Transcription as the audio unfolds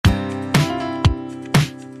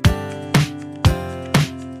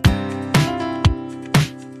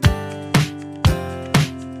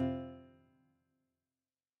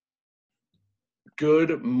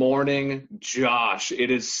Good morning, Josh.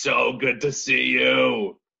 It is so good to see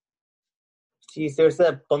you. Jeez, there's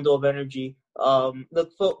that bundle of energy.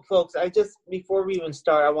 Look, folks, before we even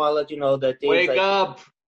start, I want to let you know that Wake up.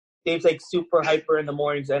 Dave's like super hyper in the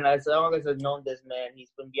mornings, and as long as I've known this man,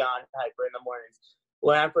 he's been beyond hyper in the mornings.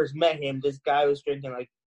 When I first met him, this guy was drinking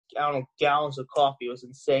gallons of coffee. It was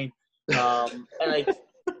insane. And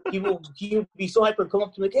he would be so hyper, come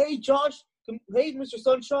up to me like, "Hey, Josh, hey, Mr.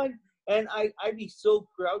 Sunshine," and I'd be so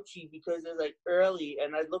grouchy because it's like early,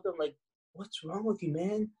 and I'd look at him like, "What's wrong with you,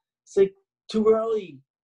 man? It's like too early."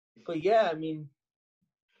 But yeah, I mean,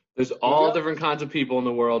 there's all different kinds of people in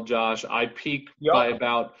the world, Josh. I peak by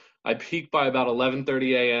about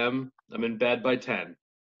 11:30 a.m. I'm in bed by 10.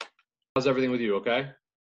 How's everything with you? Okay.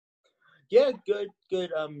 Yeah, good.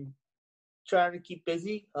 Trying to keep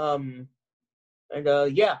busy.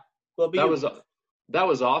 Yeah. Well, that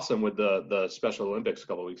was awesome with the Special Olympics a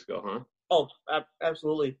couple of weeks ago, huh? Oh,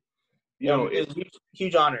 absolutely. It was a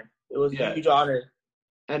huge honor. It was a huge honor.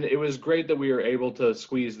 And it was great that we were able to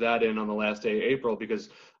squeeze that in on the last day of April, because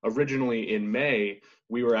originally in May,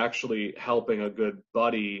 we were actually helping a good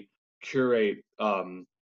buddy curate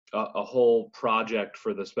a whole project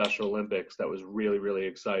for the Special Olympics that was really, really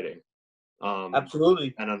exciting.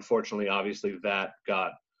 Absolutely. And unfortunately, obviously, that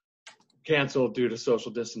got canceled due to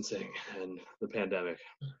social distancing and the pandemic.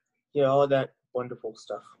 Yeah, all that wonderful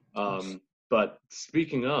stuff. But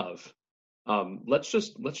speaking of, let's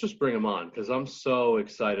just bring him on, because I'm so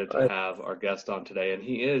excited to have our guest on today, and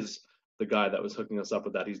he is the guy that was hooking us up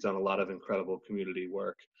with that. He's done a lot of incredible community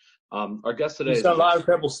work. Our guest today He's done a lot of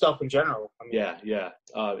incredible stuff in general. I mean, yeah.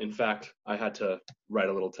 In fact, I had to write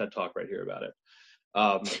a little TED Talk right here about it.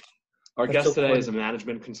 Our guest today is a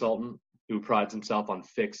management consultant who prides himself on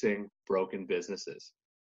fixing broken businesses.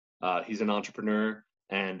 He's an entrepreneur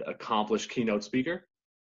and accomplished keynote speaker.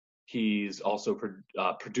 He's also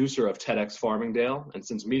producer of TEDx Farmingdale, and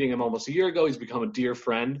since meeting him almost a year ago, he's become a dear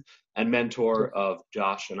friend and mentor of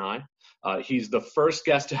Josh and I. He's the first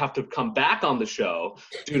guest to have to come back on the show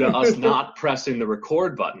due to us not pressing the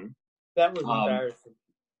record button. That was embarrassing.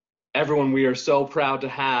 Everyone, we are so proud to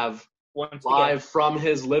have live from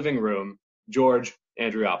his living room, George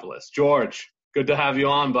Andriopoulos. George, good to have you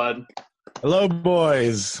on, bud. Hello,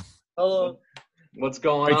 boys. Hello. What's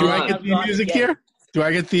going on? Do I get theme music here? Do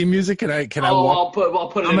I get theme music? Can I walk? I'll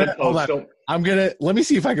put it in the post. Let me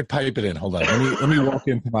see if I could pipe it in. Hold on. Let me walk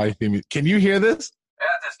into my theme music. Can you hear this? At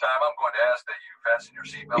this time, I'm going to ask that you fasten your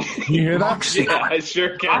seatbelt. Can you hear that? Yeah, I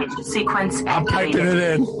sure can. Launch sequence. I'm piping it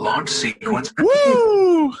in. Launch sequence.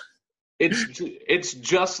 Woo! It's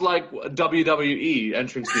just like WWE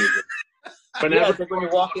entrance music. Whenever when you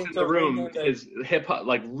walk into the room, is hip hop,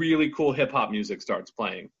 like really cool hip hop music starts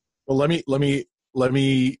playing. Well, let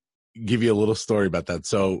me give you a little story about that.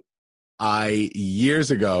 So, I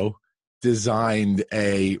years ago designed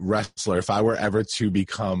a wrestler. If I were ever to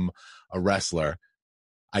become a wrestler,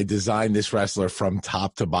 I designed this wrestler from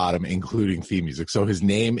top to bottom, including theme music. So his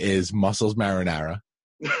name is Muscles Marinara.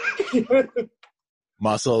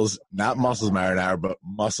 Muscles, not Muscles Marinara, but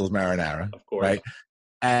Muscles Marinara. Of course. Right?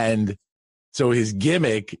 And so his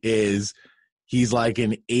gimmick is he's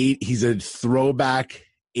a throwback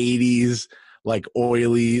 80s, like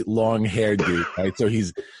oily, long haired dude, right? So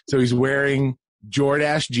he's wearing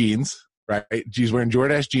Jordache jeans, right? He's wearing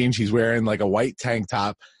Jordache jeans. He's wearing like a white tank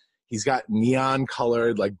top. He's got neon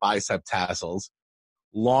colored like bicep tassels,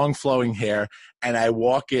 long flowing hair. And I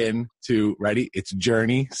walk in to, ready? It's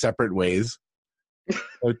Journey, Separate Ways.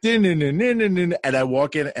 So, and I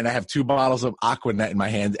walk in and I have 2 bottles of Aquanet in my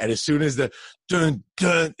hand. And as soon as the dun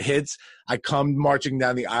dun hits, I come marching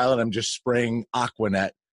down the aisle and I'm just spraying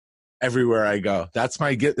Aquanet everywhere I go. That's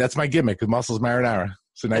my gimmick with Muscles Marinara.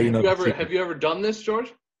 So now you know. Have you ever done this,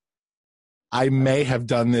 George? I may have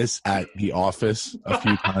done this at the office a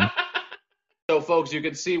few times. So, folks, you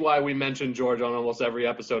can see why we mention George on almost every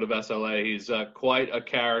episode of SLA. He's quite a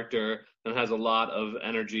character and has a lot of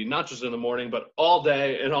energy, not just in the morning, but all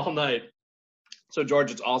day and all night. So,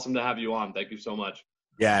 George, it's awesome to have you on. Thank you so much.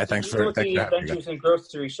 Yeah, thanks for adventures and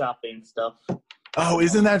grocery shopping stuff. Oh,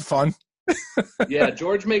 isn't that fun? Yeah,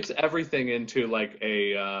 George makes everything into like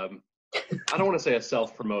a I don't want to say a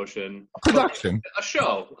self-promotion. A production. A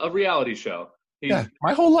show, a reality show. Yeah,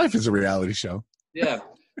 my whole life is a reality show. Yeah.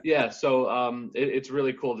 So it's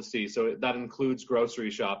really cool to see. So that includes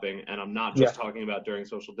grocery shopping, and I'm not just talking about during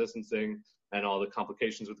social distancing and all the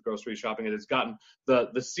complications with grocery shopping. It has gotten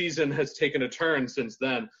the season has taken a turn since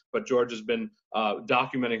then. But George has been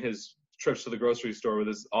documenting his trips to the grocery store with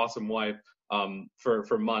his awesome wife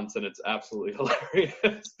for months, and it's absolutely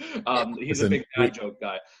hilarious. He's a big dad joke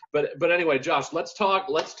guy. But anyway, Josh, let's talk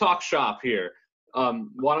shop here.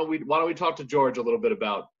 why don't we talk to George a little bit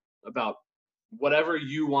about whatever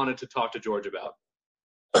you wanted to talk to George about.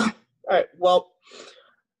 All right. Well,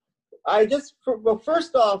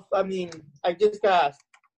 first off, I mean, I just got asked,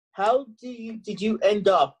 how did you end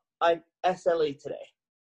up on SLA today?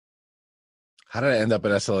 How did I end up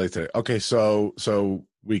at SLA today? Okay, so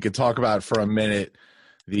we could talk about for a minute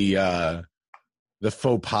the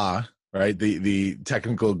faux pas, right? The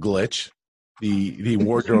technical glitch, the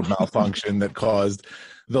wardrobe malfunction that caused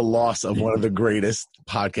the loss of one of the greatest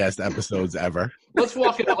podcast episodes ever. Let's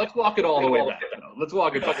walk it all the way back. Let's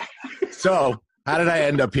walk it back. So, how did I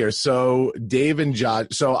end up here? So, Dave and Josh.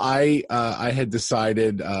 So, I had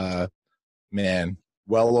decided,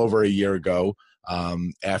 well over a year ago,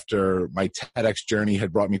 after my TEDx journey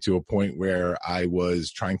had brought me to a point where I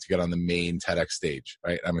was trying to get on the main TEDx stage.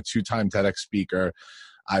 Right, I'm a 2-time TEDx speaker.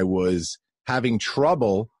 I was having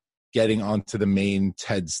trouble getting onto the main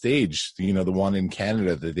TED stage, the one in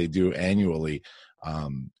Canada that they do annually.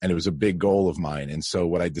 And it was a big goal of mine. And so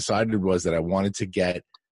what I decided was that I wanted to get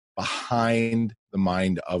behind the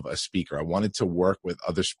mind of a speaker. I wanted to work with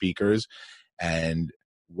other speakers and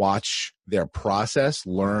watch their process,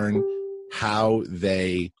 learn how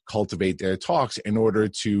they cultivate their talks in order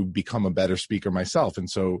to become a better speaker myself. And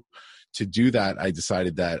so to do that, I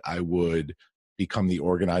decided that I would become the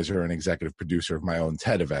organizer and executive producer of my own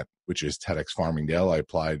TED event, which is TEDx Farmingdale. I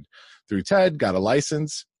applied through TED, got a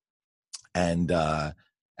license, and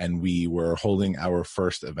we were holding our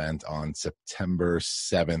first event on September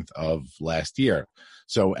 7th of last year.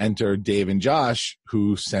 So enter Dave and Josh,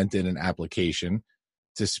 who sent in an application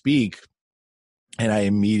to speak, and I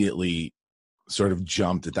immediately sort of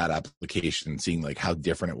jumped at that application, seeing like how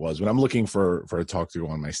different it was. When I'm looking for a talk to go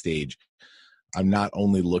on my stage, I'm not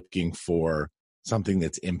only looking for something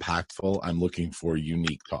that's impactful, I'm looking for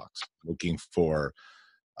unique talks, looking for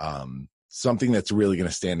something that's really going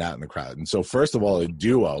to stand out in the crowd. And so first of all, a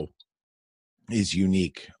duo is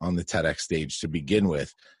unique on the TEDx stage to begin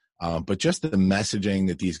with. But just the messaging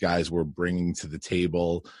that these guys were bringing to the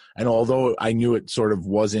table, and although I knew it sort of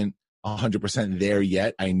wasn't 100% there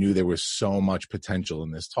yet, I knew there was so much potential in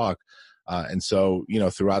this talk. And so,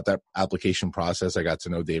 throughout that application process, I got to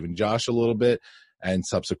know Dave and Josh a little bit, and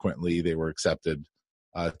subsequently they were accepted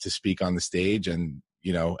to speak on the stage. And,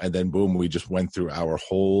 and then boom, we just went through our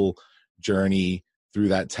whole journey through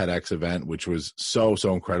that TEDx event, which was so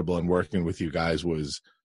incredible. And working with you guys was,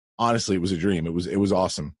 honestly, it was a dream. It was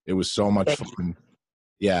awesome. It was so much fun.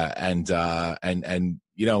 Yeah. And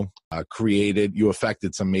you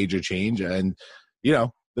affected some major change. And,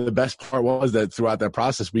 the best part was that throughout that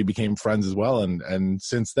process, we became friends as well. And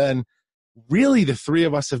since then, really the three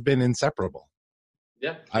of us have been inseparable.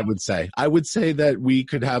 Yeah. I would say that we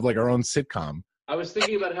could have like our own sitcom. I was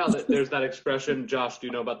thinking about how there's that expression, Josh, do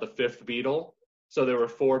you know about the fifth Beatle? So there were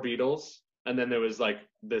 4 Beatles, and then there was like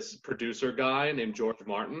this producer guy named George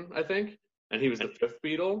Martin, I think, and he was the 5th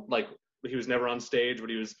Beatle. Like, he was never on stage, but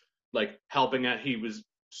he was like helping out. He was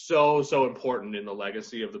so important in the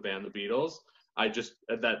legacy of the band, the Beatles.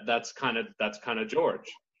 That's kind of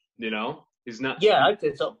George, he's not. Yeah, I'd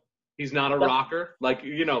say so. He's not a rocker, like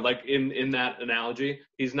like in that analogy.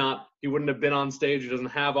 He wouldn't have been on stage. He doesn't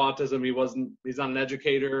have autism. He's not an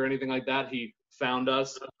educator or anything like that. He found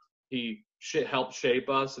us. He helped shape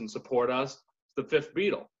us and support us. It's the 5th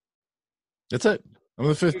Beatle. That's it. I'm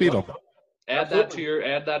the 5th Beatle. Add that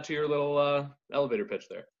to your little elevator pitch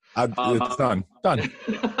there. It's done.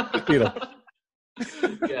 5th Beatle.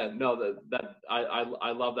 Yeah, no, that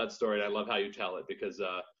I love that story. And I love how you tell it, because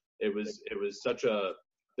it was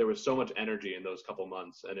there was so much energy in those couple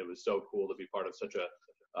months, and it was so cool to be part of such a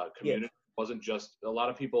community. It wasn't just, a lot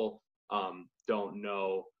of people don't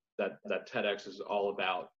know that TEDx is all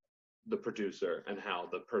about the producer and how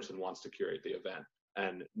the person wants to curate the event,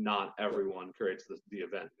 and not everyone curates the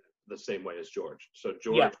event the same way as George. So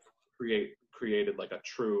George created like a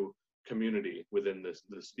true community within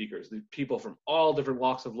the speakers, the people from all different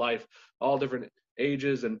walks of life, all different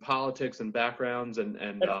ages and politics and backgrounds and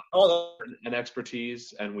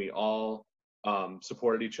expertise, and we all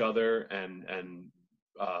supported each other and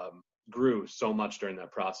grew so much during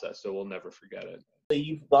that process. So we'll never forget it.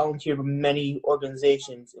 You've volunteered with many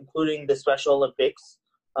organizations, including the Special Olympics,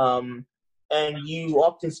 and you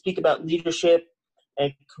often speak about leadership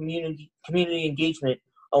and community engagement.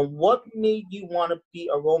 What made you want to be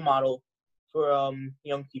a role model for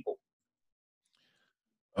young people?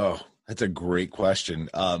 Oh, that's a great question.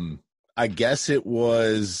 I guess it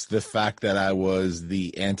was the fact that I was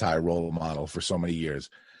the anti-role model for so many years.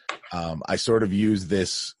 I sort of use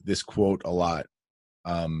this quote a lot,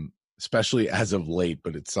 especially as of late,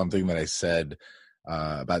 but it's something that I said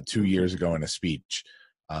about 2 years ago in a speech.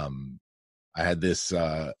 I had this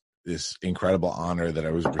incredible honor that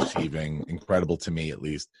I was receiving, incredible to me at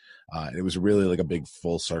least. It was really like a big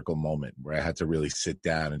full circle moment where I had to really sit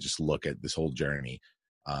down and just look at this whole journey.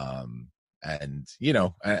 And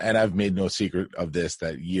I've made no secret of this,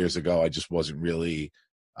 that years ago I just wasn't really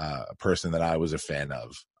a person that I was a fan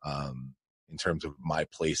of in terms of my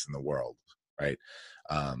place in the world, right?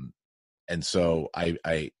 And so I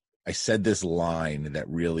said this line that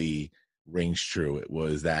really rings true. It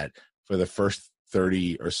was that for the first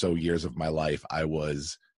 30 or so years of my life, I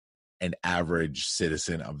was an average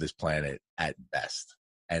citizen of this planet at best.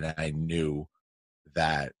 And I knew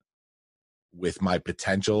that with my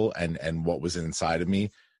potential and what was inside of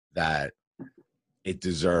me, that it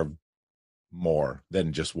deserved more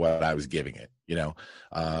than just what I was giving it,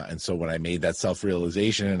 and so when I made that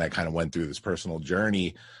self-realization and I kind of went through this personal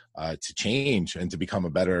journey to change and to become a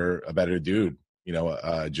better dude,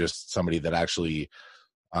 just somebody that actually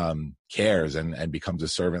cares and becomes a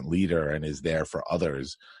servant leader and is there for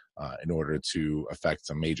others in order to affect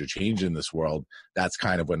some major change in this world, that's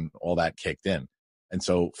kind of when all that kicked in. And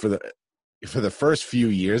so for the first few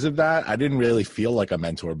years of that, I didn't really feel like a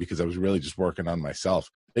mentor because I was really just working on myself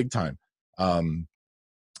big time.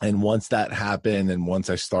 And once that happened, and once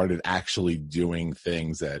I started actually doing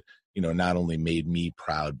things that, not only made me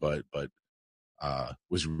proud, but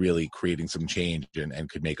was really creating some change and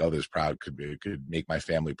could make others proud, could make my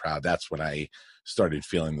family proud. That's when I started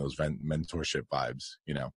feeling those mentorship vibes,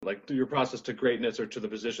 Like through your process to greatness or to the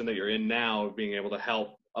position that you're in now, being able to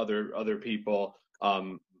help other people.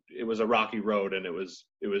 It was a rocky road, and it was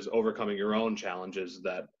overcoming your own challenges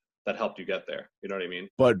that helped you get there. You know what I mean?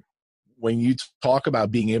 But when you talk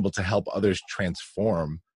about being able to help others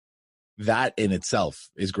transform, that in itself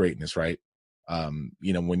is greatness, right?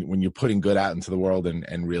 When you're putting good out into the world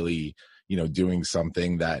and really, doing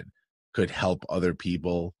something that could help other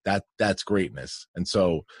people, that's greatness. And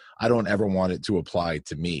so I don't ever want it to apply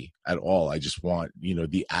to me at all. I just want,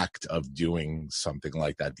 the act of doing something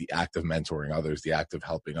like that, the act of mentoring others, the act of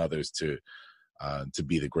helping others to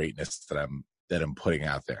be the greatness that I'm putting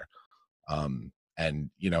out there. And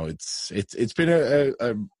it's been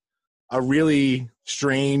a really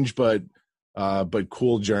strange but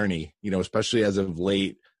cool journey, especially as of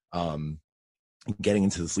late, getting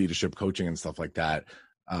into this leadership coaching and stuff like that.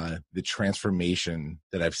 The transformation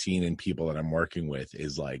that I've seen in people that I'm working with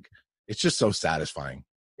is like, it's just so satisfying.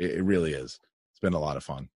 It really is. It's been a lot of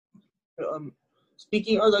fun.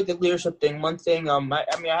 Speaking of like the leadership thing, one thing, I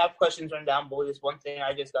have questions written down, but there's one thing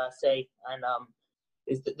I just gotta say, and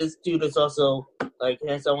is that this dude is also like,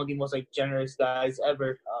 he's one of the most like generous guys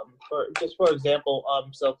ever. For example,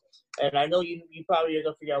 and I know you probably are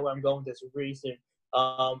gonna figure out where I'm going with this really soon.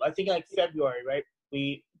 I think like February, right?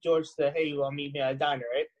 George said, "Hey, you want to meet me at a diner,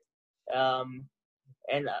 right?"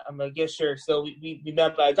 And I'm like, "Yeah, sure." So we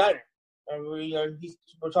met by a diner, and we're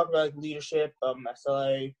talking about like leadership,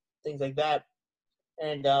 SLA, things like that.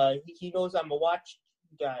 And he knows I'm a watch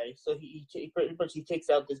guy, so he pretty much takes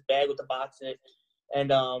out this bag with the box in it,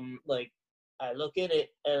 and like I look in it,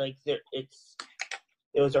 and like it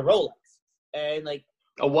was a Rolex, and like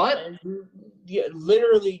a what? And, yeah,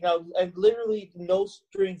 literally no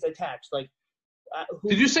strings attached. Like,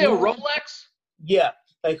 did you say a Rolex? Yeah,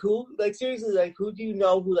 like who? Like seriously, like who do you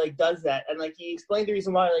know who like does that? And like he explained the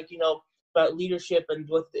reason why, like about leadership and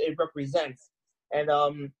what it represents, and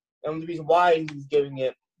the reason why he's giving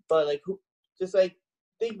it. But like who? Just like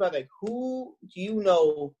think about like who do you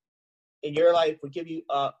know in your life would give you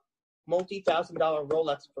a multi-$1,000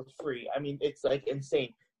 Rolex for free? I mean, it's like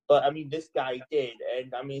insane. But I mean, this guy did,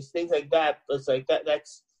 and I mean, it's things like that. It's like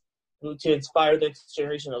that's to inspire the next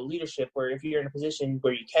generation of leadership. Where if you're in a position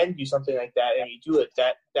where you can do something like that and you do it,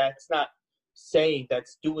 that's not saying,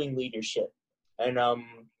 that's doing leadership, and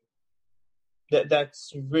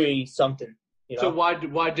that's really something. So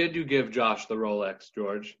why did you give Josh the Rolex,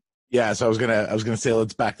 George? Yeah, so I was gonna say,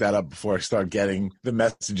 let's back that up before I start getting the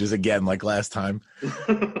messages again like last time.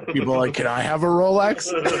 People are like, "Can I have a Rolex?"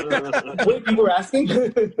 Wait, people were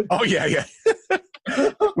asking? Oh yeah.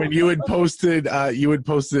 When you had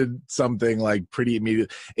posted something like pretty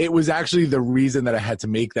immediate. It was actually the reason that I had to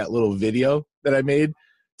make that little video that I made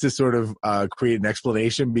to sort of create an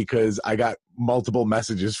explanation, because I got multiple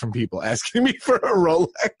messages from people asking me for a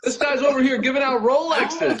Rolex. This guy's over here giving out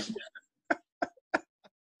Rolexes.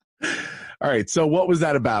 All right. So what was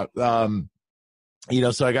that about? So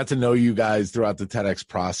I got to know you guys throughout the TEDx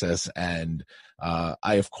process, and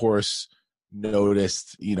I, of course,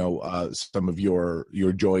 noticed, some of your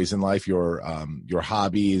joys in life, your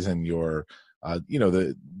hobbies, and your,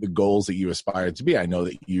 the goals that you aspire to be. I know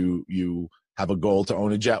that you have a goal to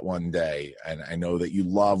own a jet one day. And I know that you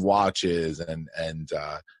love watches and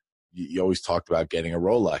you always talked about getting a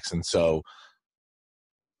Rolex. And so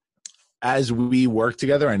as we work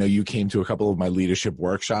together, I know you came to a couple of my leadership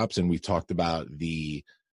workshops and we talked about the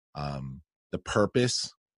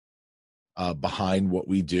purpose behind what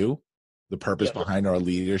we do, the purpose behind our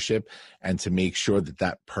leadership, and to make sure that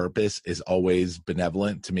that purpose is always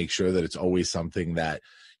benevolent, to make sure that it's always something that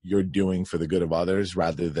you're doing for the good of others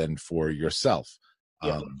rather than for yourself.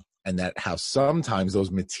 And that how sometimes those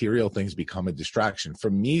material things become a distraction. For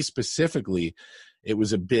me specifically, it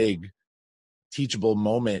was a big teachable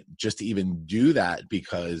moment just to even do that,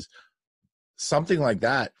 because something like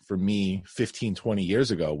that for me 15, 20 years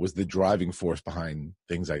ago was the driving force behind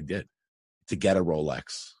things I did. To get a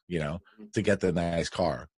Rolex, to get the nice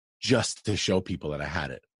car, just to show people that I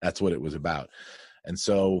had it. That's what it was about. And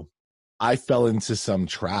so I fell into some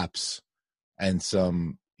traps and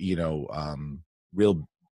some, real,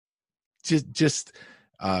 just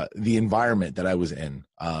the environment that I was in,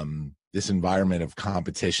 this environment of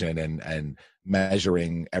competition and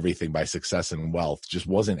measuring everything by success and wealth just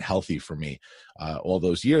wasn't healthy for me all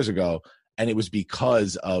those years ago. And it was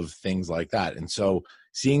because of things like that. And so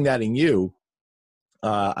seeing that in you,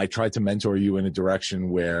 I tried to mentor you in a direction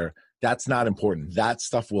where that's not important. That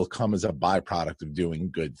stuff will come as a byproduct of doing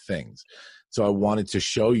good things. So I wanted to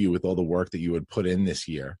show you, with all the work that you had put in this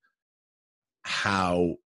year,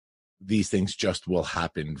 how these things just will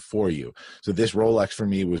happen for you. So this Rolex for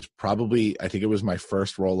me was probably, I think it was my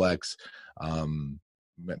first Rolex.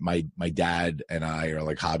 My dad and I are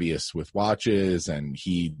like hobbyists with watches, and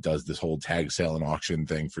he does this whole tag sale and auction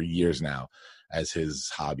thing for years now as his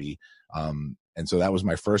hobby. And so that was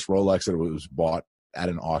my first Rolex that was bought at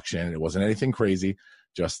an auction. It wasn't anything crazy,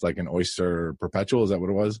 just like an Oyster Perpetual. Is that what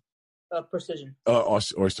it was? Precision.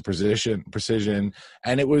 Oyster Precision.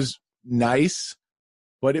 And it was nice,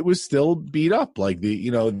 but it was still beat up. Like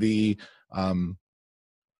the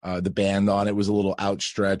band on it was a little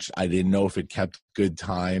outstretched. I didn't know if it kept good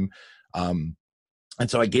time. And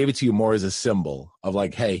so I gave it to you more as a symbol of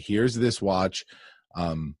like, hey, here's this watch.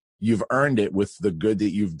 You've earned it with the good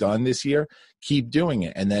that you've done this year. Keep doing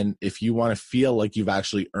it. And then if you want to feel like you've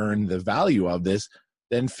actually earned the value of this,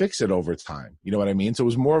 then fix it over time. You know what I mean? So it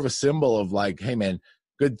was more of a symbol of like, hey man,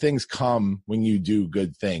 good things come when you do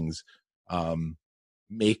good things.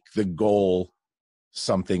 Make the goal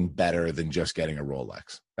something better than just getting a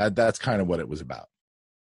Rolex. That's kind of what it was about.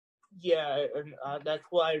 Yeah, and that's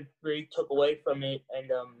what I really took away from it.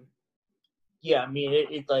 And yeah, I mean,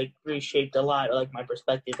 it like reshaped a lot, like my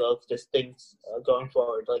perspective of just things going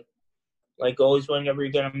forward. Like always, whenever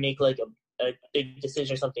you're gonna make like a big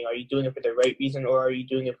decision or something, are you doing it for the right reason, or are you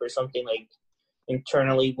doing it for something like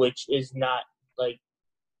internally, which is not like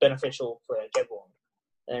beneficial for like everyone?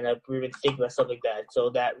 And I've been thinking about stuff like that.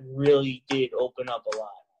 So that really did open up a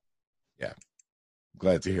lot. Yeah,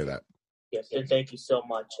 glad to hear that. Yes, and thank you so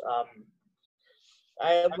much.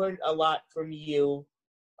 I have learned a lot from you.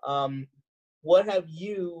 What have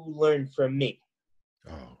you learned from me?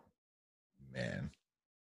 Oh, man.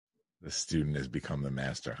 The student has become the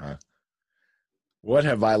master, huh? What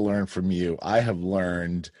have I learned from you? I have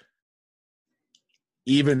learned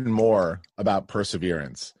even more about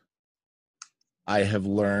perseverance. I have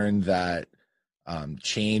learned that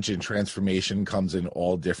change and transformation comes in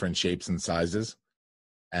all different shapes and sizes.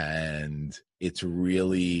 And it's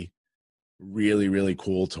really, really, really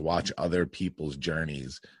cool to watch other people's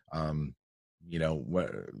journeys.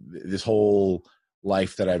 This whole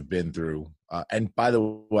life that I've been through, and by the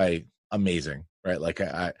way, amazing, right? Like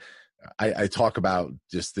I talk about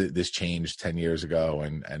just this change 10 years ago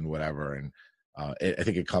and whatever. And I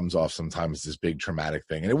think it comes off sometimes as this big traumatic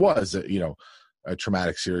thing. And it was, a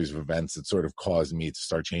traumatic series of events that sort of caused me to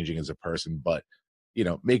start changing as a person. But,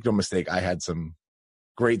 make no mistake, I had some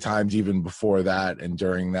great times even before that and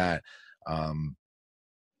during that.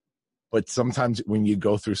 But sometimes when you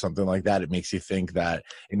go through something like that, it makes you think that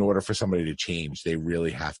in order for somebody to change, they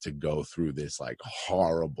really have to go through this like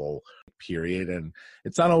horrible period. And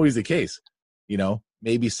it's not always the case.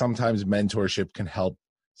 Maybe sometimes mentorship can help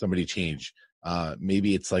somebody change.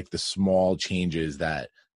 Maybe it's like the small changes that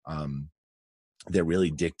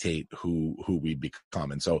really dictate who we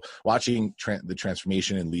become. And so watching the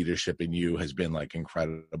transformation and leadership in you has been like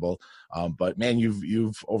incredible. But man,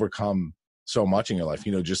 you've overcome so much in your life,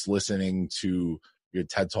 just listening to your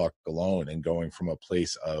TED Talk alone and going from a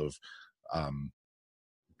place of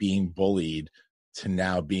being bullied to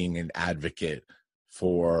now being an advocate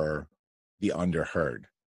for the underheard.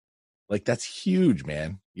 Like that's huge,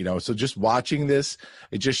 man. So just watching this,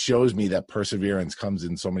 it just shows me that perseverance comes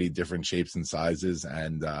in so many different shapes and sizes.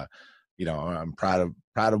 And I'm proud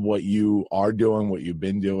of what you are doing, what you've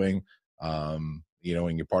been doing. And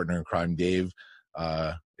your partner in crime, Dave,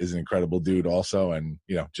 is an incredible dude also. And,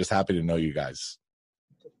 just happy to know you guys.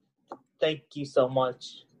 Thank you so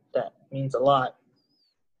much. That means a lot.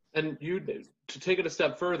 And to take it a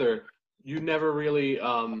step further, you never really,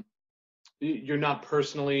 you're not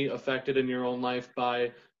personally affected in your own life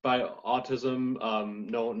by autism.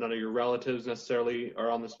 No, none of your relatives necessarily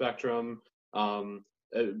are on the spectrum.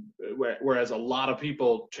 Whereas a lot of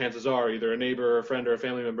people, chances are, either a neighbor, or a friend, or a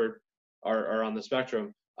family member, are on the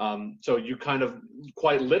spectrum. So you kind of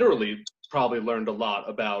quite literally probably learned a lot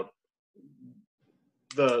about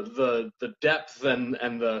the depth and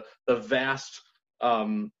the vast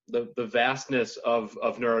the vastness of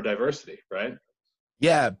neurodiversity, right?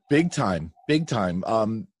 Yeah, big time.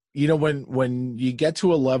 When you get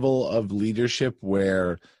to a level of leadership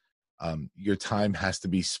where your time has to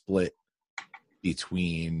be split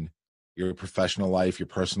between your professional life, your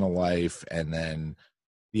personal life, and then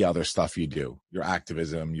the other stuff you do, your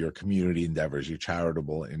activism, your community endeavors, your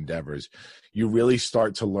charitable endeavors, you really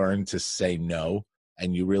start to learn to say no,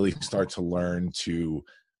 and you really start to learn to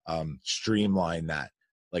streamline that.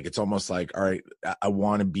 Like, it's almost like, all right, I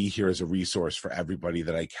want to be here as a resource for everybody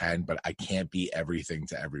that I can, but I can't be everything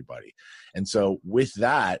to everybody. And so with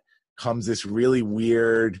that comes this really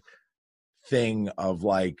weird thing of,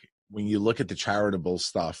 like, when you look at the charitable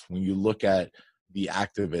stuff, when you look at the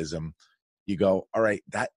activism, you go, all right,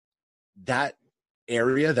 that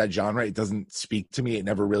area, that genre, it doesn't speak to me. It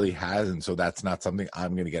never really has. And so that's not something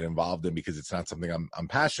I'm going to get involved in, because it's not something I'm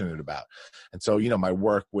passionate about. And so, my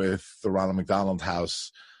work with the Ronald McDonald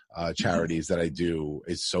House charities that I do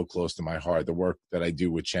is so close to my heart. The work that I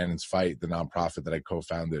do with Shannon's Fight, the nonprofit that I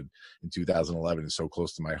co-founded in 2011, is so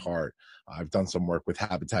close to my heart. I've done some work with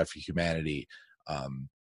Habitat for Humanity.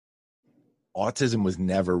 Autism was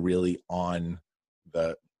never really on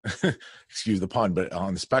the excuse the pun, but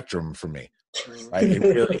on the spectrum for me. Right?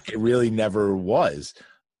 It really never was,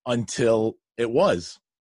 until it was,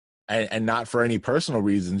 and not for any personal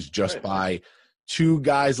reasons, just right. By two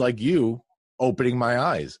guys like you opening my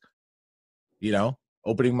eyes,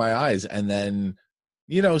 and then,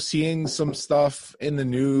 seeing some stuff in the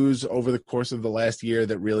news over the course of the last year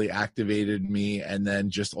that really activated me. And then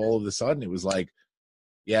just all of a sudden it was like,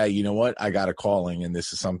 yeah, you know what? I got a calling, and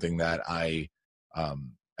this is something that I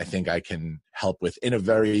think I can help with in a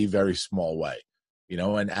very, very small way,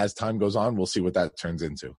 and as time goes on, we'll see what that turns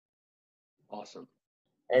into. Awesome.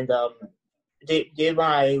 And Dave,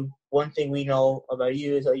 one thing we know about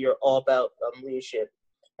you is that you're all about leadership,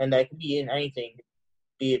 and that could be in anything,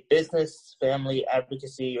 be it business, family,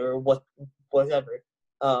 advocacy, or whatever.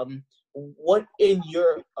 What, in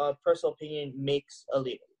your personal opinion, makes a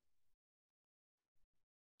leader?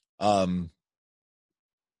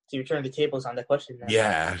 So you turned the tables on the question now.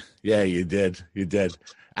 Yeah, you did.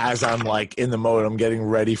 As I'm like in the mode, I'm getting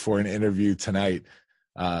ready for an interview tonight.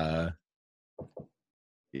 So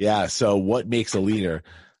what makes a leader?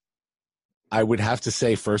 I would have to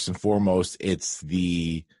say, first and foremost, it's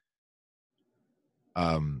the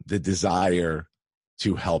desire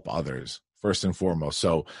to help others, first and foremost.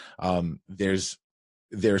 So there's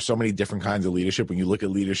so many different kinds of leadership. When you look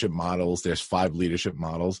at leadership models, there's 5 leadership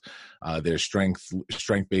models. There's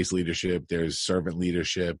strength-based leadership. There's servant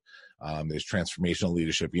leadership. There's transformational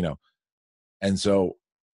leadership, And so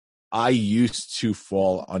I used to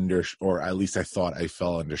fall under, or at least I thought I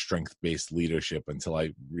fell under, strength-based leadership, until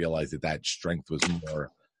I realized that strength was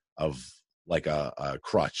more of like a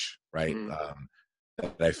crutch, right?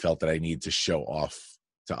 That I felt that I need to show off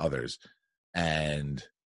to others. And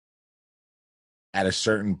at a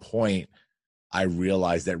certain point, I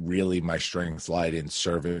realized that really my strengths lied in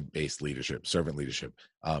servant leadership,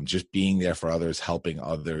 just being there for others, helping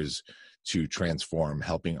others to transform,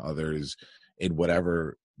 helping others in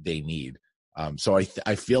whatever they need. So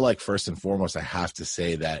I feel like, first and foremost, I have to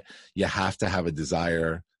say that you have to have a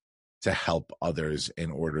desire to help others in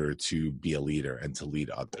order to be a leader and to lead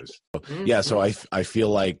others. So I feel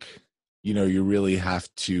like, you really have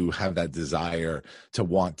to have that desire to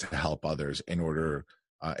want to help others in order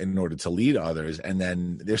to lead others. And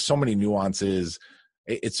then there's so many nuances.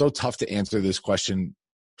 It's so tough to answer this question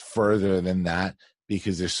further than that,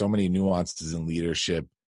 because there's so many nuances in leadership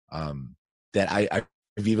that I've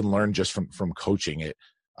even learned just from coaching it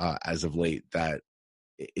as of late, that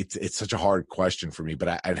it's such a hard question for me.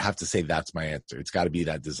 But I'd have to say that's my answer. It's got to be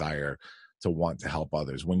that desire to want to help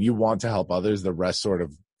others. When you want to help others, the rest sort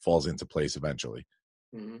of falls into place eventually.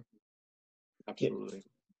 Mm-hmm. Absolutely.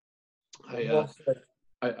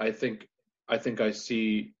 I think I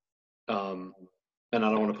see, and I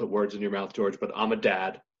don't want to put words in your mouth, George, but I'm a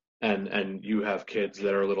dad, and you have kids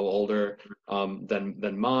that are a little older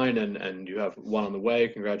than mine, and you have one on the way.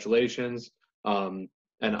 Congratulations. And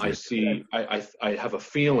I have a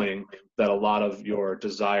feeling that a lot of your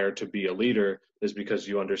desire to be a leader is because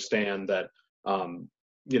you understand that,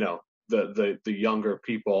 the younger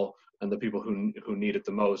people and the people who need it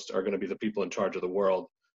the most are going to be the people in charge of the world,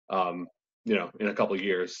 in a couple of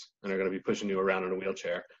years, and are going to be pushing you around in a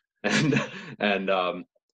wheelchair. And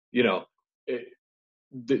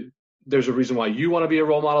there's a reason why you want to be a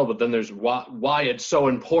role model, but then there's why it's so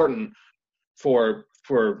important for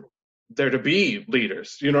there to be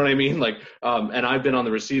leaders. You know what I mean? Like, and I've been on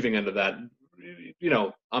the receiving end of that.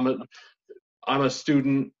 I'm a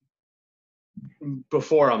student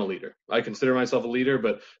before I'm a leader. I consider myself a leader,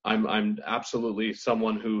 but I'm absolutely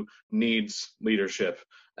someone who needs leadership,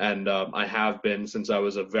 and I have been since I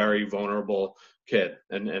was a very vulnerable kid,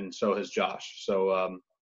 and so has Josh. So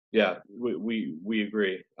yeah, we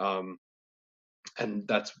agree, and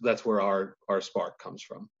that's where our spark comes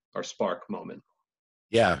from, our spark moment.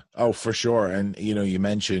 Yeah. Oh, for sure. And you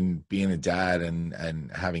mentioned being a dad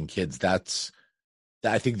and having kids.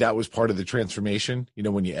 I think that was part of the transformation.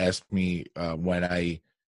 When you asked me when I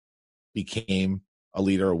became a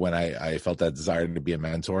leader, or when I felt that desire to be a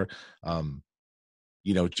mentor,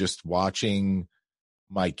 just watching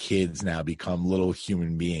my kids now become little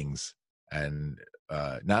human beings, and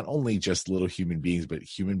not only just little human beings, but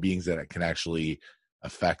human beings that can actually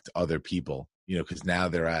affect other people. Because now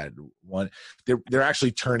they're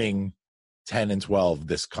actually turning 10 and 12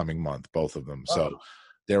 this coming month, both of them. So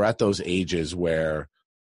they're at those ages where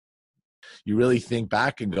you really think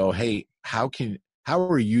back and go, hey, how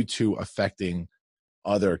are you two affecting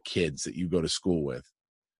other kids that you go to school with?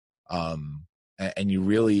 And you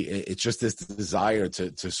really, it's just this desire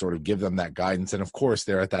to sort of give them that guidance. And of course,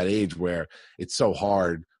 they're at that age where it's so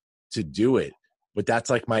hard to do it, but that's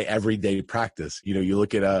like my everyday practice. You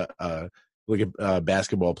look at a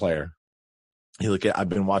basketball player. I've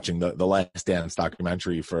been watching the Last Dance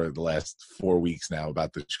documentary for the last 4 weeks now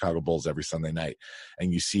about the Chicago Bulls every Sunday night.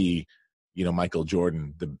 And you see, Michael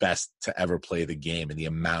Jordan, the best to ever play the game, and the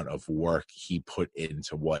amount of work he put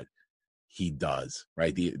into what he does,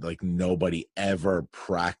 right? Nobody ever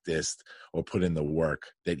practiced or put in the work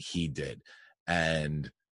that he did. And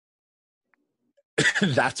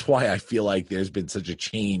that's why I feel like there's been such a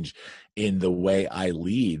change in the way I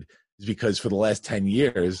lead, is because for the last 10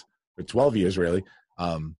 years or 12 years, really,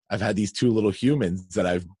 I've had these two little humans that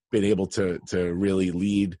I've been able to really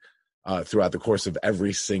lead throughout the course of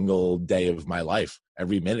every single day of my life.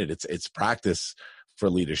 Every minute, it's practice for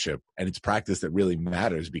leadership, and it's practice that really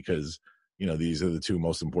matters, because these are the two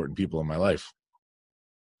most important people in my life.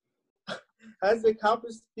 As a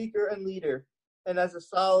accomplished speaker and leader, and as a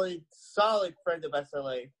solid friend of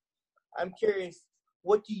SLA, I'm curious,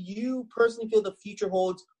 what do you personally feel the future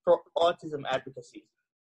holds for autism advocacy?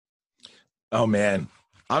 Oh man,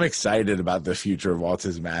 I'm excited about the future of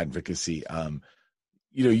autism advocacy.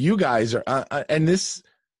 You guys are, and this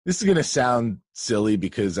is going to sound silly,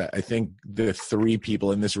 because I think the three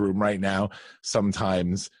people in this room right now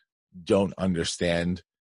sometimes don't understand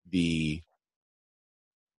the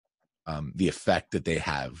effect that they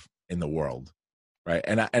have in the world, right?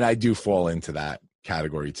 And I do fall into that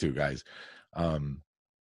category too, guys.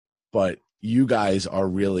 But you guys are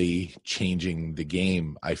really changing the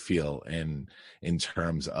game, I feel, in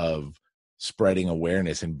terms of spreading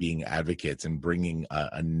awareness and being advocates and bringing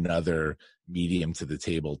another medium to the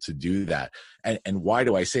table to do that. And why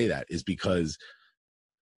do I say that? Is because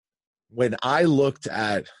when I looked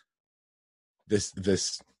at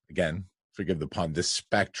this again, forgive the pun, this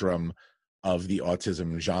spectrum of the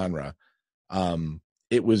autism genre,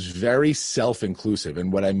 it was very self-inclusive.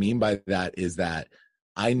 And what I mean by that is that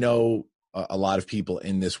I know a lot of people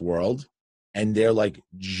in this world, and they're like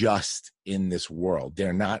just in this world.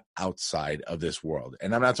 They're not outside of this world.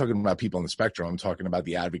 And I'm not talking about people on the spectrum. I'm talking about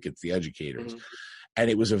the advocates, the educators. Mm-hmm. And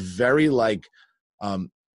it was a very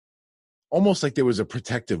almost like there was a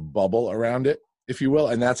protective bubble around it, if you will.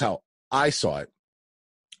 And that's how I saw it,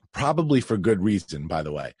 probably for good reason, by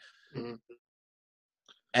the way. Mm-hmm.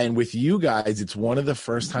 And with you guys, it's one of the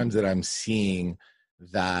first times that I'm seeing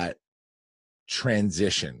that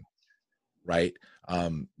transition, right?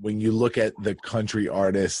 When you look at the country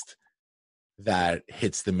artist that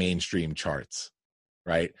hits the mainstream charts,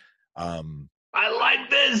 right? I like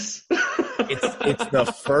this.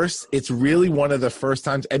 It's really one of the first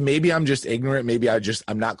times, and maybe I'm just ignorant. Maybe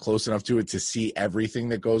I'm not close enough to it to see everything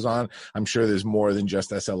that goes on. I'm sure there's more than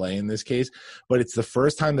just SLA in this case, but it's the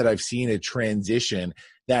first time that I've seen a transition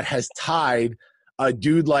that has tied a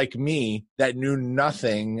dude like me that knew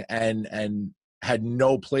nothing and had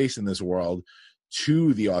no place in this world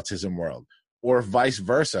to the autism world, or vice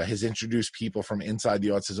versa, has introduced people from inside the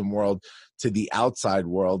autism world to the outside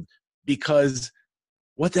world, because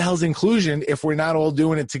what the hell's inclusion if we're not all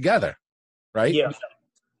doing it together, right? Yeah.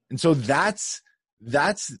 And so that's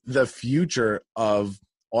the future of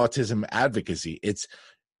autism advocacy. It's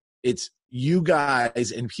you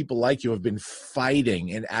guys and people like you have been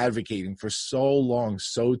fighting and advocating for so long,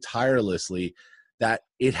 so tirelessly, that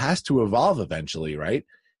it has to evolve eventually, right?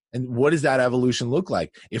 And what does that evolution look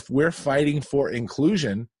like? If we're fighting for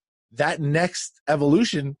inclusion, that next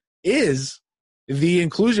evolution is the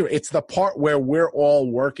inclusion. It's the part where we're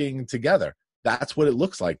all working together. That's what it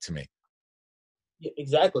looks like to me. Yeah,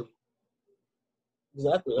 exactly.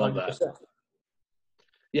 100%.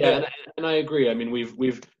 Yeah, and I agree. I mean,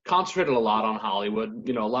 we've concentrated a lot on Hollywood.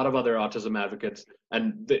 A lot of other autism advocates,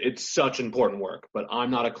 and it's such important work. But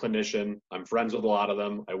I'm not a clinician. I'm friends with a lot of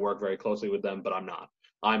them. I work very closely with them, but I'm not.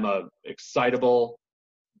 I'm a excitable,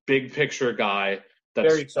 big picture guy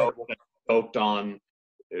that's Very excitable. stoked on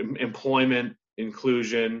employment,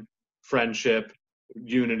 inclusion, friendship,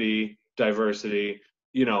 unity, diversity.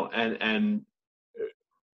 And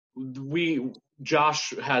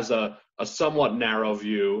Josh has a somewhat narrow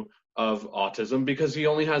view of autism because he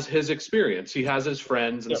only has his experience. He has his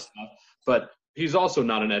friends and stuff, but he's also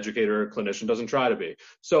not an educator or clinician, doesn't try to be.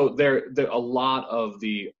 So there a lot of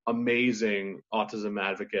the amazing autism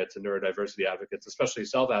advocates and neurodiversity advocates, especially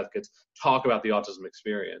self-advocates, talk about the autism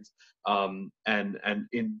experience, and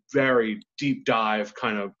in very deep dive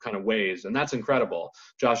kind of ways, and that's incredible.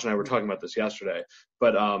 Josh and I were talking about this yesterday,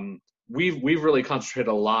 but we've really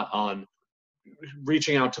concentrated a lot on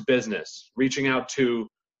reaching out to business, reaching out to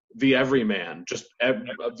the everyman, just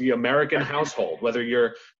the American household, whether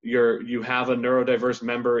you have a neurodiverse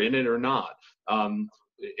member in it or not.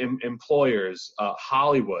 Employers,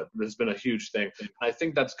 Hollywood has been a huge thing. And I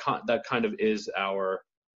think that kind of is our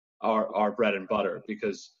bread and butter,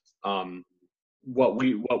 because what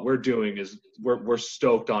we're doing is we're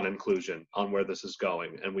stoked on inclusion, on where this is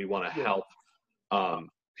going, and we want to help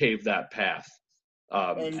pave that path,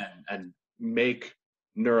 and make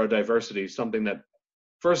neurodiversity something that,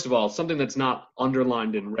 first of all, something that's not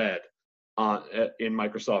underlined in red in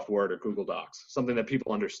Microsoft Word or Google Docs, something that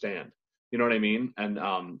people understand. You know what I mean? And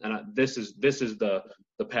this is the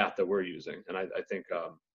path that we're using, and I think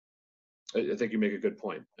you make a good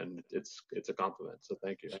point, and it's a compliment. So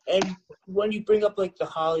thank you. And when you bring up like the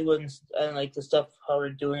Hollywood and like the stuff how we're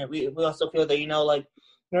doing it, we also feel that like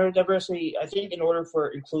neurodiversity, I think in order for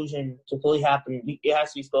inclusion to fully happen, it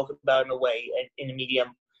has to be spoken about in a way and in a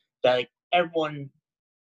medium that like everyone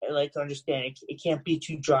like to understand. It can't be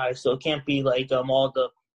too dry, so it can't be like all the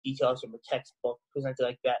details from a textbook presented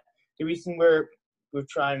like that. The reason we're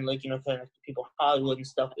trying connect people in Hollywood and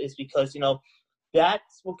stuff is because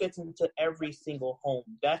that's what gets into every single home.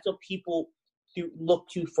 That's what people look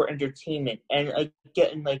to for entertainment, and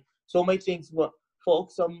getting so many things. What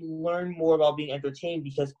folks learn more about being entertained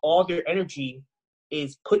because all their energy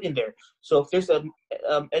is put in there. So if there's a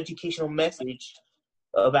educational message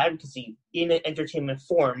of advocacy in an entertainment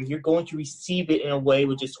form, you're going to receive it in a way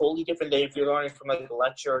which is totally different than if you're learning from a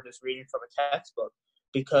lecture or just reading from a textbook,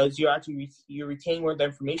 because you're actually you're retaining more of the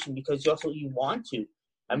information because you want to.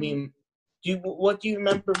 I mean, what do you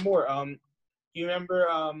remember more? Do you remember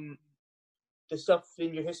the stuff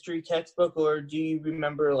in your history textbook, or do you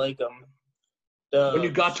remember when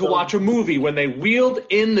you got to watch a movie when they wheeled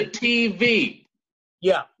in the TV?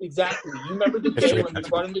 Yeah, exactly. You remember the day when you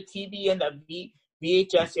brought in the TV and that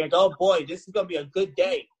VHS, and oh boy, this is gonna be a good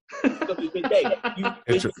day. This is gonna be a good day. You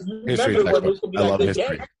remember when it was gonna be a good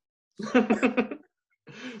day.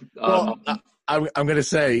 Well, I'm going to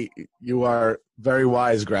say you are very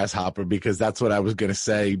wise, Grasshopper, because that's what I was going to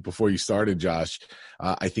say before you started, Josh.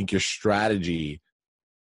 I think your strategy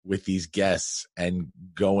with these guests and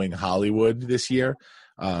going Hollywood this year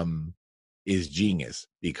is genius,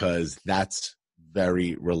 because that's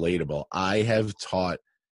very relatable. I have taught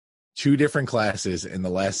 2 different classes in the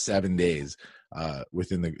last 7 days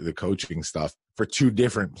within the coaching stuff for 2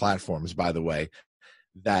 different platforms, by the way,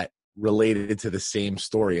 that related to the same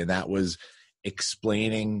story, and that was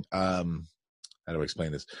explaining how do I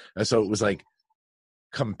explain this? So it was like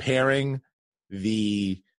comparing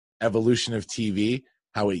the evolution of TV,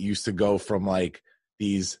 how it used to go from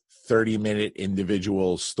these 30-minute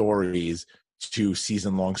individual stories to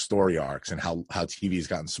season-long story arcs, and how TV has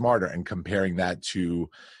gotten smarter, and comparing that to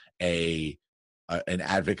an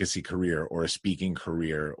advocacy career or a speaking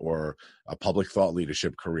career or a public thought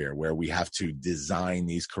leadership career, where we have to design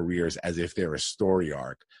these careers as if they're a story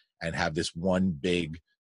arc and have this one big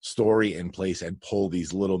story in place and pull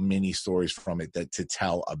these little mini stories from it to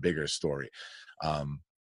tell a bigger story.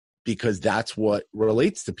 Because that's what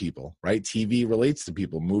relates to people, right? TV relates to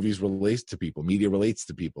people, movies relates to people, media relates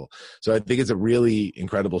to people. So I think it's a really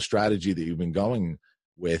incredible strategy that you've been going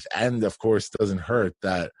with. And of course, it doesn't hurt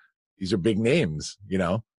that these are big names,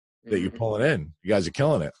 that you're pulling in. You guys are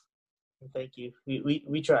killing it. Thank you.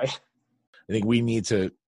 We try. I think we need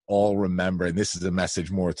to all remember, and this is a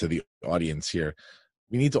message more to the audience here.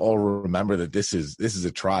 We need to all remember that this is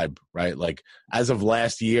a tribe, right? Like as of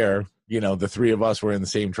last year, the three of us were in the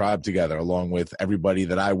same tribe together, along with everybody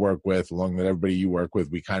that I work with, along with everybody you work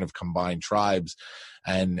with. We kind of combine tribes,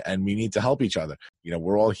 and we need to help each other.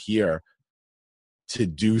 We're all here to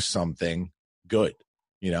do something good.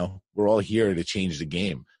 We're all here to change the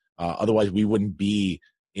game. Otherwise, we wouldn't be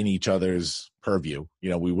in each other's purview.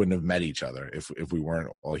 We wouldn't have met each other if we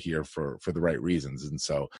weren't all here for the right reasons. And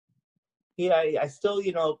so, yeah, I still,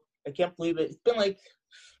 I can't believe it. It's been like,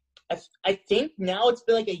 I think now it's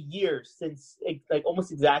been like a year since, like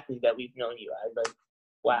almost exactly that we've known you. I'm like,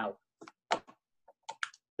 wow.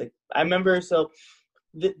 Like I remember, so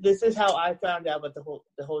this is how I found out about the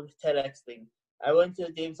whole TEDx thing. I went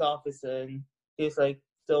to Dave's office and he was like,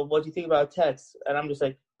 "So what do you think about TEDx?" And I'm just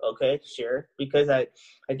like, "Okay, sure," because I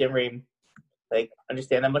didn't really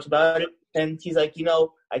understand that much about it. And he's like,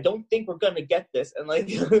 "I don't think we're gonna get this." And like,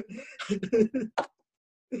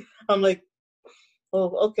 I'm like,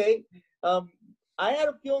 "Oh, okay." I had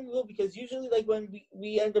a feeling we will, because usually like when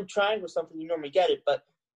we end up trying for something, we normally get it. But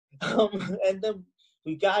and then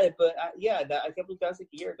we got it. But I can't believe that was like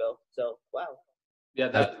a year ago. So wow.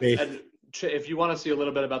 Yeah, and if you want to see a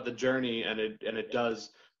little bit about the journey, and it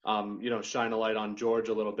does, shine a light on George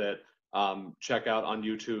a little bit. Check out on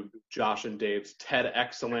YouTube Josh and Dave's TED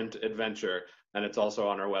Excellent Adventure, and it's also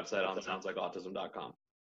on our website on soundslikeautism.com.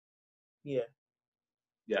 Yeah.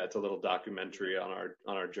 Yeah, it's a little documentary on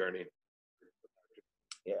our journey.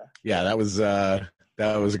 Yeah, that was a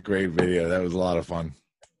great video. That was a lot of fun.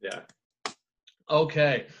 Yeah.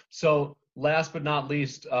 Okay, so last but not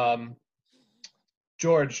least,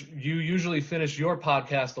 George, you usually finish your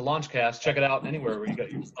podcast, The Launchcast. Check it out anywhere where you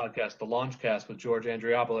got your podcast, The Launchcast with George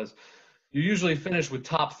Andriopoulos. You usually finish with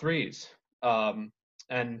top threes,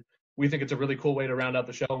 and we think it's a really cool way to round out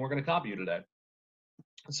the show, and we're going to copy you today.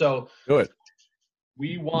 So do it.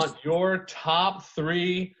 We want your top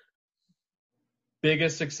three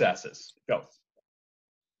biggest successes. Go.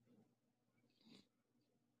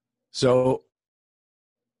 So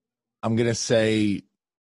I'm going to say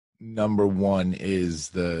number one is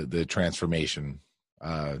the transformation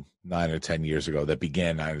 9 or 10 years ago, that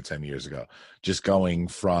began 9 or 10 years ago. Just going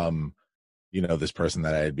from, this person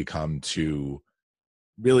that I had become to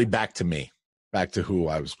really back to me, back to who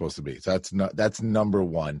I was supposed to be. So that's number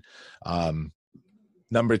one.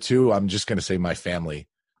 Number two, I'm just going to say my family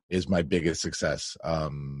is my biggest success.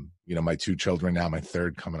 My 2 children now, my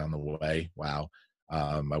third coming on the way. Wow.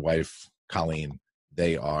 My wife, Colleen,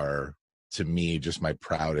 they are, to me, just my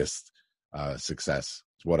proudest success.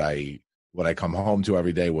 It's what I come home to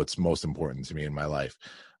every day, what's most important to me in my life.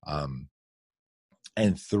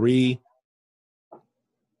 And 3,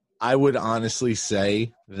 I would honestly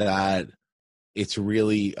say that it's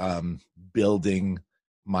really building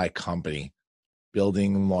my company,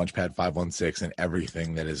 building Launchpad 516 and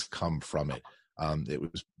everything that has come from it. It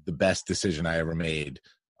was the best decision I ever made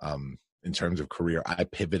in terms of career. I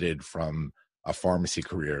pivoted from a pharmacy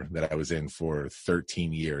career that I was in for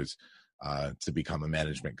 13 years to become a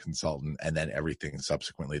management consultant, and then everything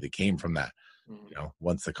subsequently that came from that.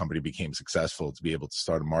 Once the company became successful, to be able to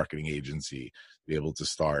start a marketing agency, be able to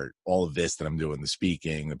start all of this that I'm doing, the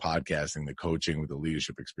speaking, the podcasting, the coaching with the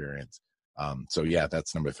leadership experience. So yeah,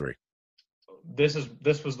 that's number 3. This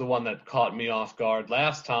was the one that caught me off guard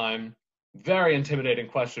last time. Very intimidating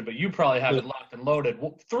question, but you probably have it locked and loaded.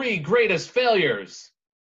 3 greatest failures.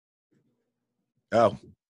 Oh,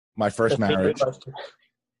 my first marriage.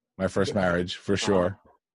 My first marriage, for sure.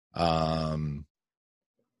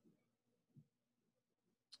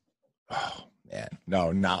 Oh man,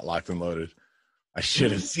 no, not locked and loaded. I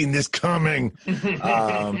should have seen this coming.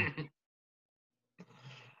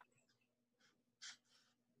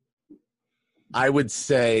 I would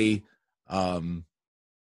say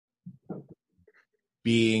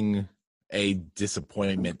being a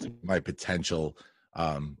disappointment to my potential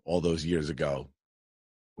all those years ago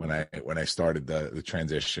when I started the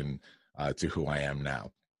transition to who I am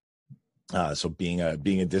now. So being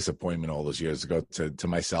a disappointment all those years ago to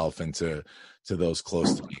myself and to those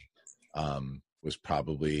close to me was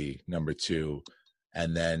probably number 2.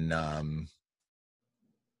 And then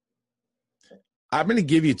I'm going to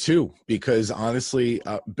give you two because honestly,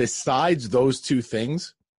 besides those two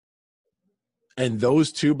things, and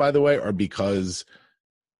those two, by the way, are because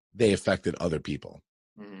they affected other people.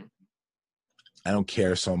 Mm-hmm. I don't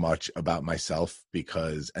care so much about myself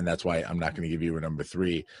and that's why I'm not going to give you a number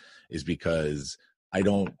three, is because I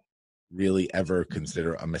don't really ever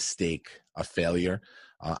consider a mistake a failure.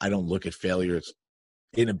 I don't look at failures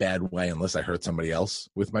in a bad way unless I hurt somebody else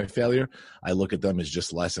with my failure. I look at them as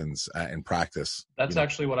just lessons and practice. That's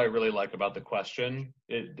actually what I really like about the question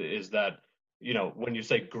is that, when you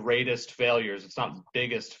say greatest failures, it's not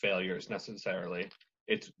biggest failures necessarily.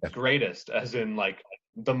 It's greatest as in like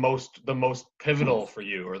the most pivotal for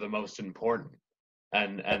you or the most important.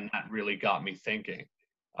 And that really got me thinking.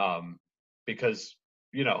 Because,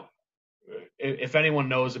 if anyone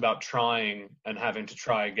knows about trying and having to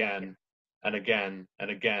try again and again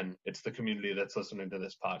and again, it's the community that's listening to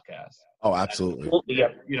this podcast. Oh, absolutely.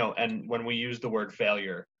 And, and when we use the word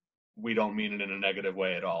failure, we don't mean it in a negative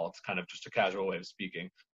way at all. It's kind of just a casual way of speaking.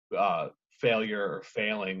 Failure or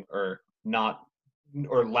failing or not,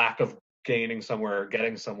 or lack of gaining somewhere or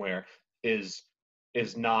getting somewhere is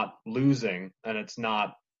not losing, and it's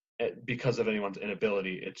not because of anyone's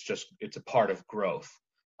inability. It's a part of growth.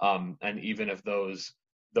 And even if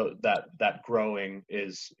that growing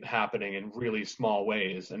is happening in really small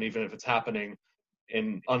ways, and even if it's happening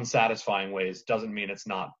in unsatisfying ways, doesn't mean it's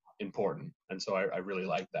not important. And so I really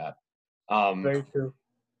like that. Very true.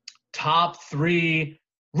 Top 3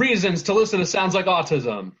 reasons to listen to Sounds Like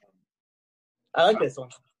Autism. I like this one.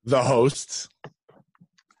 The hosts,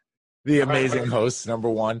 the amazing hosts, number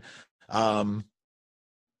one.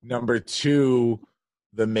 Number 2,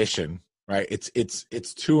 the mission. Right?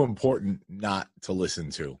 It's too important not to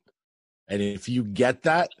listen to. And if you get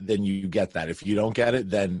that, then you get that. If you don't get it,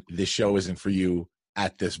 then this show isn't for you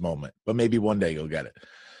at this moment. But maybe one day you'll get it.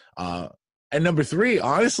 And number 3,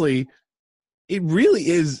 honestly, it really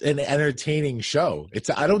is an entertaining show.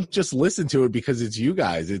 I don't just listen to it because it's you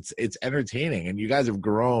guys. It's entertaining, and you guys have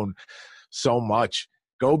grown so much.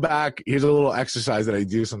 Go back. Here's a little exercise that I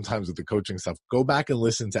do sometimes with the coaching stuff. Go back and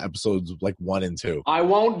listen to episodes like 1 and 2. I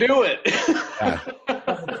won't do it. Yeah.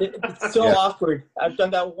 It's so awkward. I've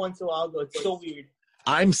done that once in a while ago. It's so weird.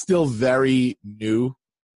 I'm still very new,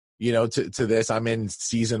 to this. I'm in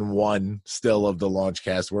season 1 still of the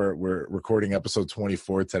Launchcast. We're recording episode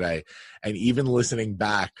 24 today. And even listening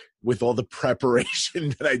back with all the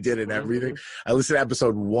preparation that I did and everything, I listened to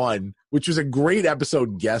episode 1, which was a great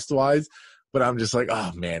episode guest-wise. But I'm just like,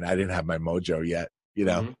 oh, man, I didn't have my mojo yet,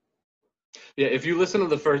 Mm-hmm. Yeah, if you listen to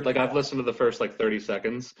the first, I've listened to the first 30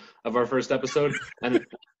 seconds of our first episode, and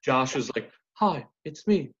Josh is like, hi, it's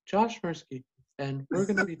me, Josh Mirsky, and we're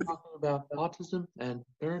going to be talking about autism and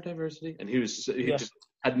neurodiversity. And he just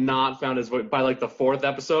had not found his voice. By the 4th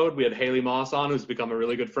episode, we had Haley Moss on, who's become a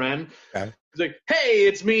really good friend. Okay. He's like, hey,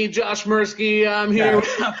 it's me, Josh Mirsky. I'm here.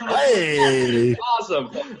 Hey.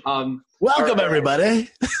 Awesome. Welcome, everybody.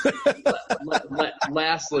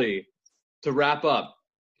 Lastly, to wrap up,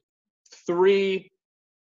 3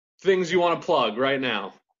 things you want to plug right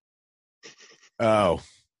now. Oh.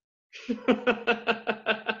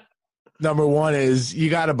 Number 1 is you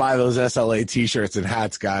got to buy those SLA t-shirts and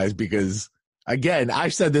hats, guys, because, again,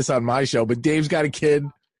 I've said this on my show, but Dave's got a kid.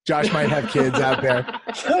 Josh might have kids out there.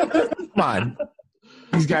 Come on.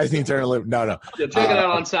 These guys need to live. No. Yeah, check it out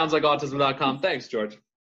on soundslikeautism.com. Thanks, George.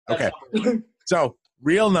 Okay. So,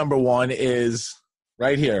 real number 1 is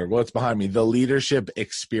right here. What's behind me? The Leadership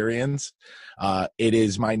Experience. It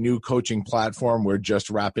is my new coaching platform. We're just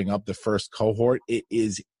wrapping up the first cohort. It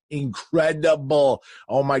is incredible.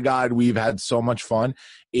 Oh my God, we've had so much fun.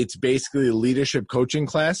 It's basically a leadership coaching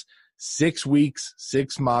class, 6 weeks,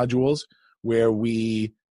 6 modules, where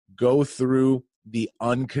we go through the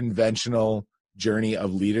unconventional journey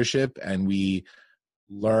of leadership, and we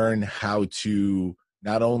learn how to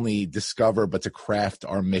not only discover, but to craft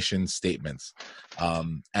our mission statements.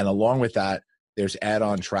 And along with that, there's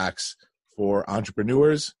add-on tracks for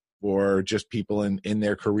entrepreneurs or just people in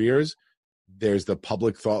their careers. There's the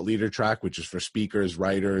public thought leader track, which is for speakers,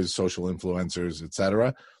 writers, social influencers,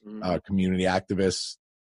 etc., community activists.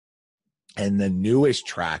 And the newest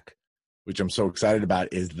track, which I'm so excited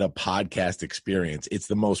about, is the podcast experience. It's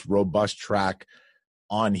the most robust track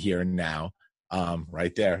on here now,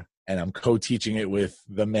 right there. And I'm co-teaching it with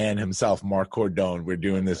the man himself, Mark Cordone. We're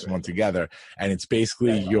doing this one together. And it's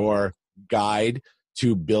basically your guide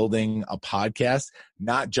to building a podcast,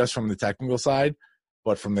 not just from the technical side,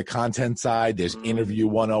 but from the content side. There's interview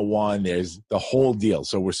 101. There's the whole deal.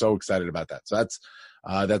 So we're so excited about that. So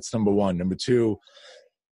that's number 1. Number 2,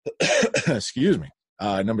 excuse me.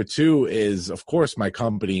 Number 2 is, of course, my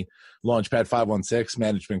company, Launchpad 516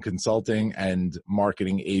 Management Consulting and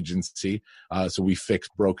Marketing Agency. So we fix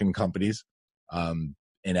broken companies.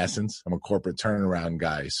 In essence, I'm a corporate turnaround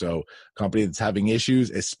guy. So company that's having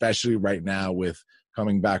issues, especially right now with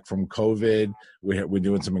coming back from COVID, we're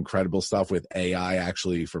doing some incredible stuff with AI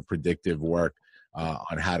actually for predictive work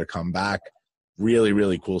on how to come back. Really,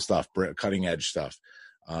 really cool stuff, cutting edge stuff.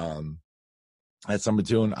 That's number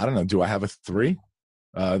 2. And I don't know, do I have a 3?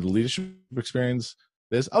 The leadership experience.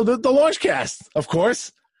 The Launchcast, of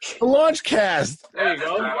course. The Launchcast. There you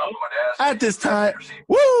go. At this time,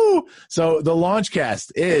 woo! So the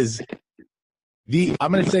Launchcast is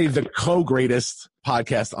I'm going to say the co-greatest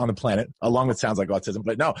podcast on the planet, along with Sounds Like Autism.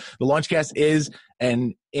 But no, the Launchcast is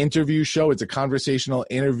an interview show. It's a conversational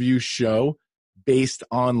interview show based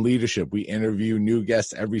on leadership. We interview new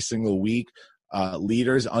guests every single week,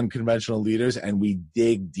 leaders, unconventional leaders, and we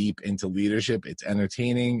dig deep into leadership. It's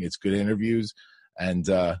entertaining. It's good interviews. And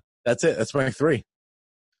that's it. That's my 3.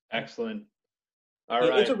 Excellent. All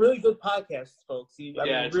right. It's a really good podcast, folks.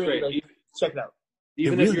 It's really, great. Check it out.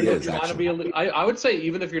 Even it if really you're is, trying to be I would say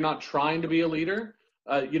even if you're not trying to be a leader,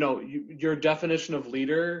 your definition of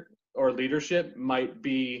leader or leadership might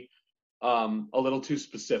be a little too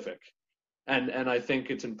specific, and I think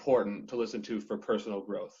it's important to listen to for personal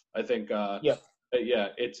growth. I think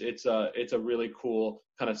it's a really cool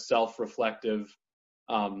kind of self-reflective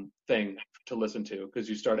thing to listen to, because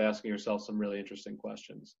you start asking yourself some really interesting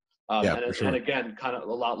questions. And again, kind of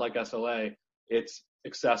a lot like SLA, it's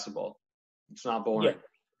accessible. It's not boring.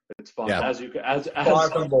 Yeah. It's fun, Yeah.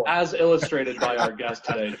 as illustrated by our guest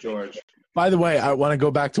today, George. By the way, I want to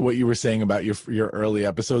go back to what you were saying about your early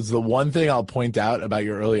episodes. The one thing I'll point out about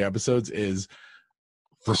your early episodes is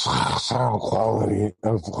the sound quality.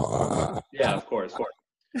 Yeah, of course.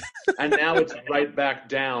 And now it's right back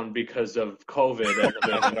down because of COVID.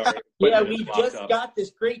 And we just got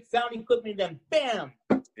this great sound equipment, and bam!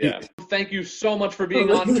 Yeah. Thank you so much for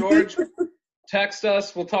being on, George. Text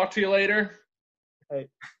us. We'll talk to you later. Hey.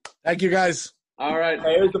 Thank you, guys. All right.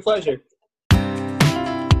 It was a pleasure.